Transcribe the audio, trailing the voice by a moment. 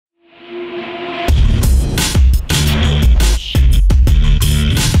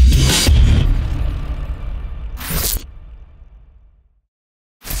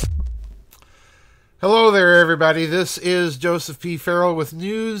everybody. This is Joseph P. Farrell with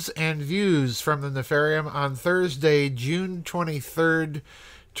news and views from the Nefarium on Thursday, June 23rd,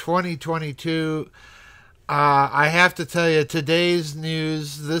 2022. I have to tell you, today's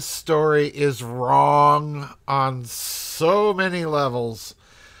news, this story is wrong on so many levels.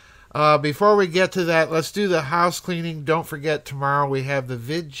 Before we get to that, let's do the house cleaning. Don't forget, tomorrow we have the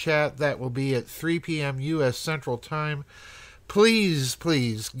vid chat. That will be at 3 p.m. U.S. Central Time. Please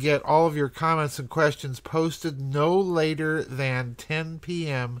get all of your comments and questions posted no later than 10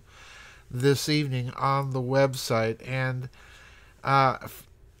 p.m. this evening on the website. And I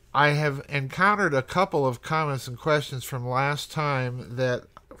have encountered a couple of comments and questions from last time that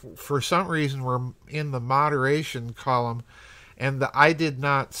for some reason were in the moderation column and that I did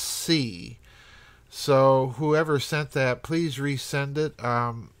not see. So whoever sent that, please resend it,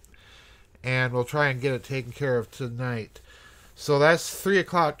 and we'll try and get it taken care of tonight. So that's 3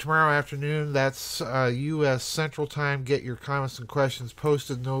 o'clock tomorrow afternoon. That's U.S. Central Time. Get your comments and questions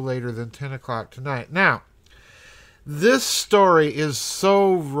posted no later than 10 o'clock tonight. Now, this story is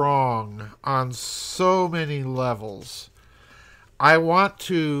so wrong on so many levels. I want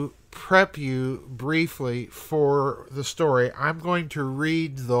to prep you briefly for the story. I'm going to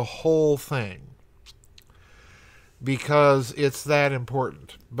read the whole thing because it's that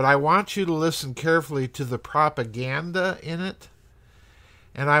important. But I want you to listen carefully to the propaganda in it.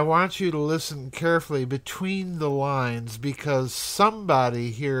 And I want you to listen carefully between the lines because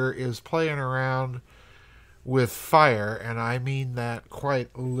somebody here is playing around with fire, and I mean that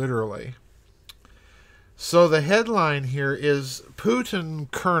quite literally. So the headline here is Putin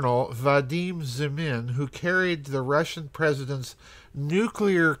Colonel Vadim Zimin, who carried the Russian president's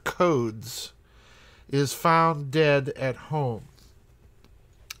nuclear codes, is found dead at home.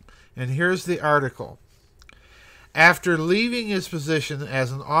 And here's the article. After leaving his position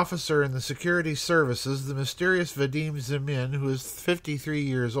as an officer in the security services, the mysterious Vadim Zimin, who is 53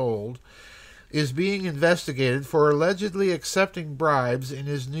 years old, is being investigated for allegedly accepting bribes in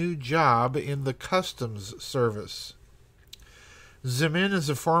his new job in the Customs Service. Zimin is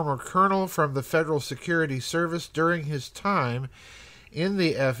a former colonel from the Federal Security Service. During his time in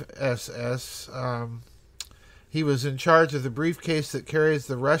the FSS, he was in charge of the briefcase that carries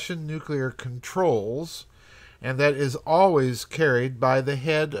the Russian nuclear controls, and that is always carried by the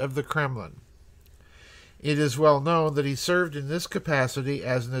head of the Kremlin. It is well known that he served in this capacity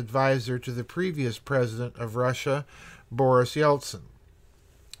as an advisor to the previous president of Russia, Boris Yeltsin.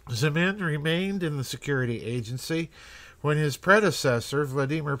 Zimin remained in the security agency when his predecessor,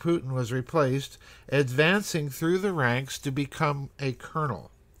 Vladimir Putin, was replaced, advancing through the ranks to become a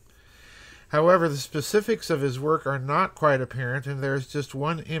colonel. However, the specifics of his work are not quite apparent, and there is just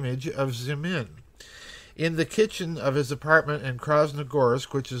one image of Zimin. In the kitchen of his apartment in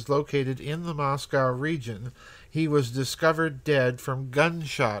Krasnogorsk, which is located in the Moscow region, he was discovered dead from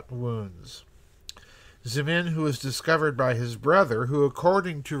gunshot wounds. Zimin, who was discovered by his brother, who,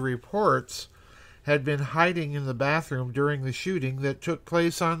 according to reports, had been hiding in the bathroom during the shooting that took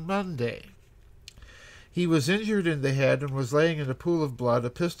place on Monday. He was injured in the head and was laying in a pool of blood. A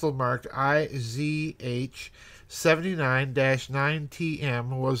pistol marked IZH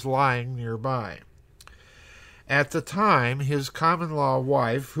 79-9TM was lying nearby. At the time, his common-law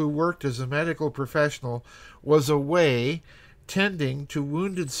wife, who worked as a medical professional, was away tending to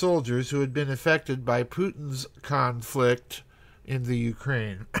wounded soldiers who had been affected by Putin's conflict in the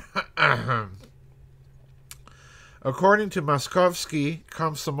Ukraine. According to Moskovsky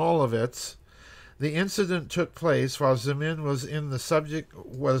Komsomolovets, the incident took place while Zimin was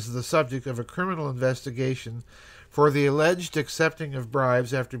the subject of a criminal investigation for the alleged accepting of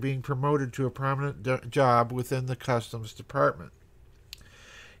bribes after being promoted to a prominent job within the Customs Department.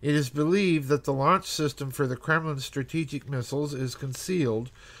 It is believed that the launch system for the Kremlin's strategic missiles is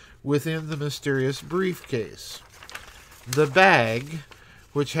concealed within the mysterious briefcase. The bag,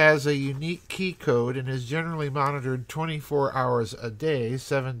 which has a unique key code and is generally monitored 24 hours a day,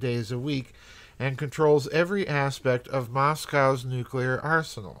 7 days a week, and controls every aspect of Moscow's nuclear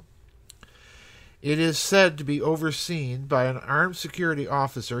arsenal. It is said to be overseen by an armed security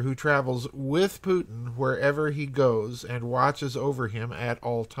officer who travels with Putin wherever he goes and watches over him at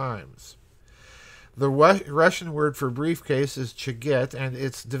all times. The Russian word for briefcase is chaget, and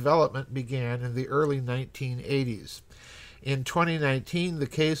its development began in the early 1980s. In 2019, the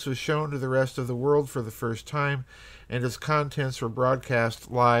case was shown to the rest of the world for the first time, and its contents were broadcast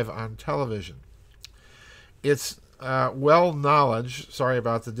live on television. It's well knowledge, sorry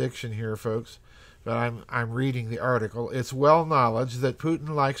about the diction here, folks, but I'm reading the article. It's well knowledge that Putin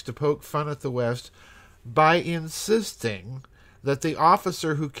likes to poke fun at the West by insisting that the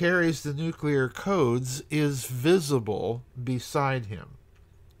officer who carries the nuclear codes is visible beside him.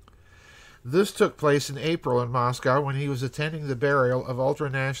 This took place in April in Moscow when he was attending the burial of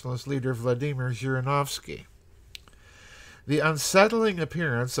ultranationalist leader Vladimir Zhirinovsky. The unsettling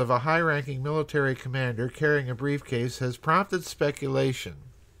appearance of a high-ranking military commander carrying a briefcase has prompted speculation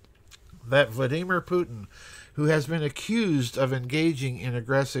that Vladimir Putin, who has been accused of engaging in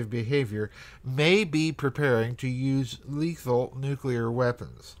aggressive behavior, may be preparing to use lethal nuclear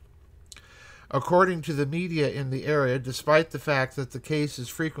weapons. According to the media in the area, despite the fact that the case is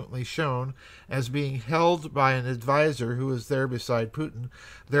frequently shown as being held by an advisor who is there beside Putin,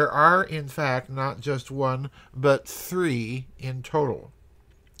 there are in fact not just one, but 3 in total.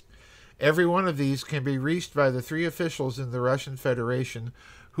 Every one of these can be reached by the 3 officials in the Russian Federation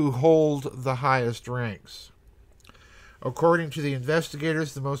who hold the highest ranks. According to the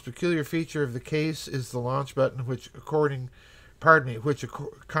investigators, the most peculiar feature of the case is the launch button, which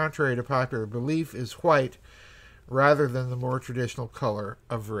contrary to popular belief, is white rather than the more traditional color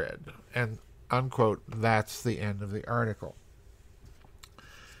of red. And unquote, that's the end of the article.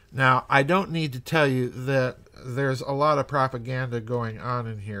 Now, I don't need to tell you that there's a lot of propaganda going on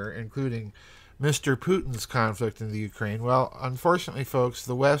in here, including Mr. Putin's conflict in the Ukraine. Well, unfortunately, folks,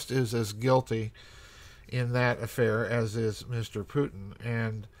 the West is as guilty in that affair as is Mr. Putin.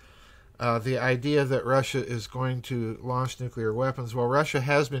 And the idea that Russia is going to launch nuclear weapons, well, Russia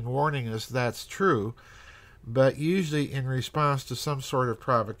has been warning us that's true, but usually in response to some sort of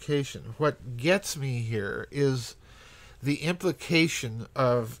provocation. What gets me here is the implication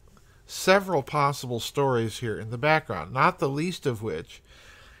of several possible stories here in the background, not the least of which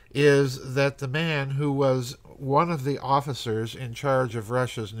is that the man who was one of the officers in charge of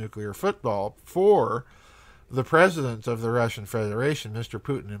Russia's nuclear football for the president of the Russian Federation, Mr.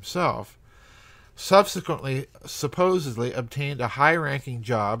 Putin himself, subsequently supposedly obtained a high-ranking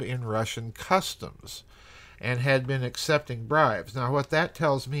job in Russian customs and had been accepting bribes. Now, what that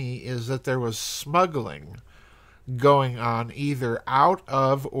tells me is that there was smuggling going on either out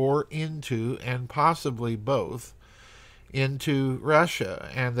of or into, and possibly both, into Russia,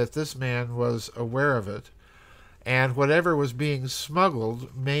 and that this man was aware of it. And whatever was being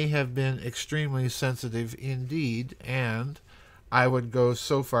smuggled may have been extremely sensitive indeed, and I would go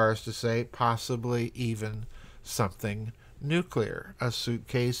so far as to say possibly even something nuclear, a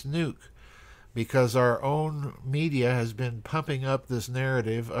suitcase nuke, because our own media has been pumping up this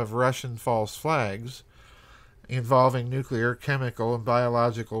narrative of Russian false flags involving nuclear, chemical, and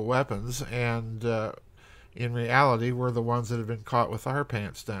biological weapons, and in reality we're the ones that have been caught with our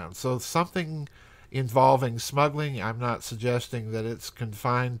pants down. So something involving smuggling, I'm not suggesting that it's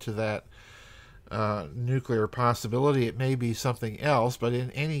confined to that nuclear possibility. It may be something else, but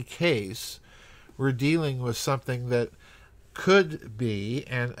in any case, we're dealing with something that could be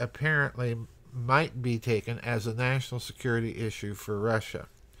and apparently might be taken as a national security issue for Russia.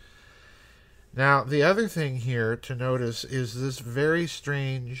 Now, the other thing here to notice is this very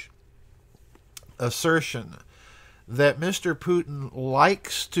strange assertion that Mr. Putin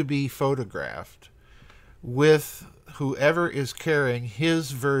likes to be photographed with whoever is carrying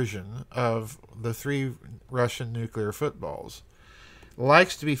his version of the 3 Russian nuclear footballs,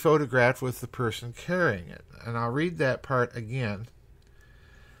 likes to be photographed with the person carrying it. And I'll read that part again.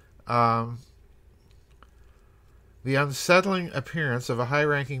 The unsettling appearance of a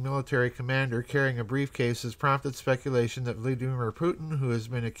high-ranking military commander carrying a briefcase has prompted speculation that Vladimir Putin, who has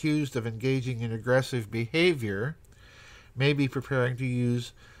been accused of engaging in aggressive behavior, may be preparing to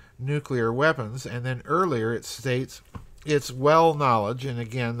use nuclear weapons. And then earlier it states, it's well knowledge, and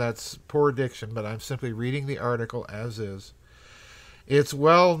again that's poor diction, but I'm simply reading the article as is. It's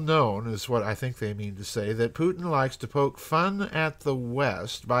well known, is what I think they mean to say, that Putin likes to poke fun at the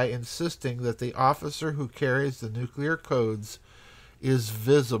West by insisting that the officer who carries the nuclear codes is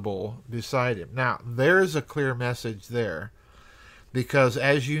visible beside him. Now, there's a clear message there, because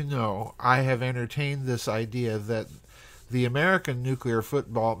as you know, I have entertained this idea that the American nuclear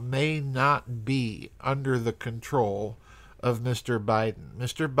football may not be under the control of Mr. Biden.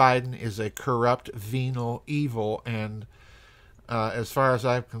 Mr. Biden is a corrupt, venal, evil, and as far as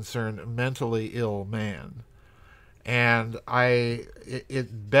I'm concerned, mentally ill man. And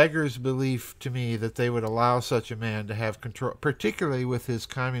it beggars belief to me that they would allow such a man to have control, particularly with his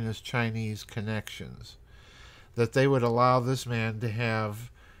communist Chinese connections, that they would allow this man to have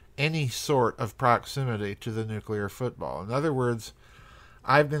any sort of proximity to the nuclear football. In other words,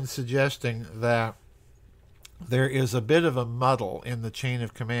 I've been suggesting that there is a bit of a muddle in the chain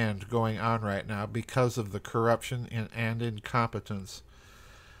of command going on right now because of the corruption and incompetence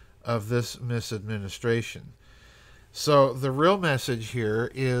of this misadministration. So the real message here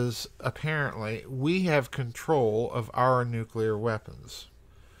is apparently we have control of our nuclear weapons.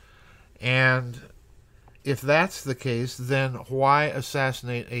 And if that's the case, then why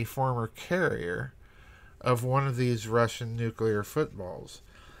assassinate a former carrier of one of these Russian nuclear footballs?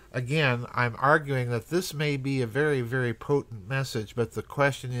 Again, I'm arguing that this may be a very, very potent message, but the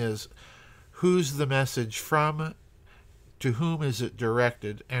question is, who's the message from, to whom is it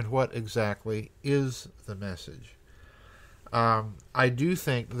directed, and what exactly is the message? I do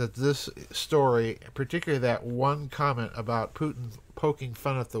think that this story, particularly that one comment about Putin poking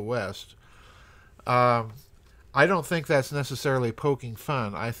fun at the West, I don't think that's necessarily poking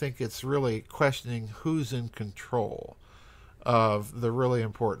fun. I think it's really questioning who's in control of the really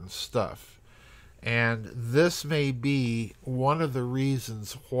important stuff. And this may be one of the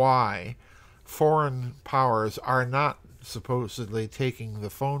reasons why foreign powers are not supposedly taking the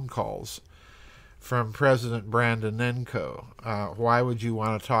phone calls from President Brandonenko. Why would you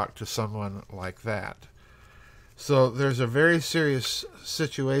want to talk to someone like that? So there's a very serious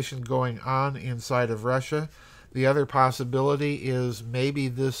situation going on inside of Russia. The other possibility is maybe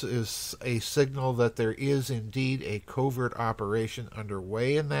this is a signal that there is indeed a covert operation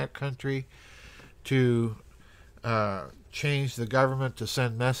underway in that country to change the government, to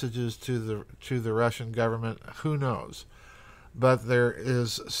send messages to the Russian government. Who knows? But there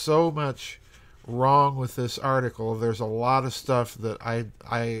is so much wrong with this article. There's a lot of stuff that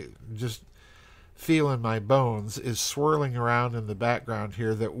I just feel in my bones is swirling around in the background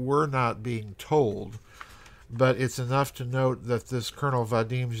here that we're not being told. But it's enough to note that this Colonel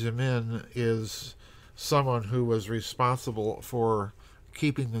Vadim Zimin is someone who was responsible for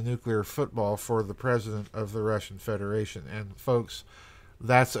keeping the nuclear football for the president of the Russian Federation. And folks,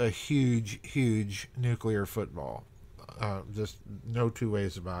 that's a huge, huge nuclear football. Just no two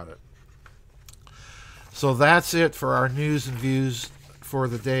ways about it. So that's it for our news and views for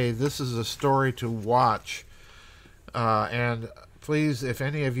the day. This is a story to watch. And please, if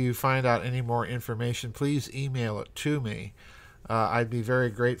any of you find out any more information, please email it to me. I'd be very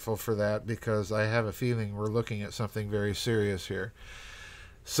grateful for that because I have a feeling we're looking at something very serious here.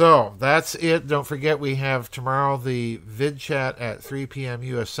 So that's it. Don't forget we have tomorrow the vid chat at 3 p.m.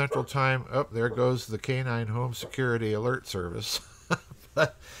 U.S. Central Time. Oh, there goes the K9 Home Security Alert Service.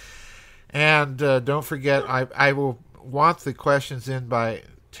 And don't forget, I will want the questions in by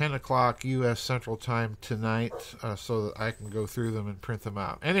 10 o'clock U.S. Central Time tonight so that I can go through them and print them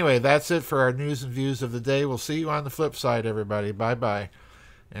out. Anyway, that's it for our news and views of the day. We'll see you on the flip side, everybody. Bye-bye,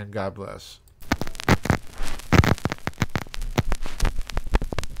 and God bless.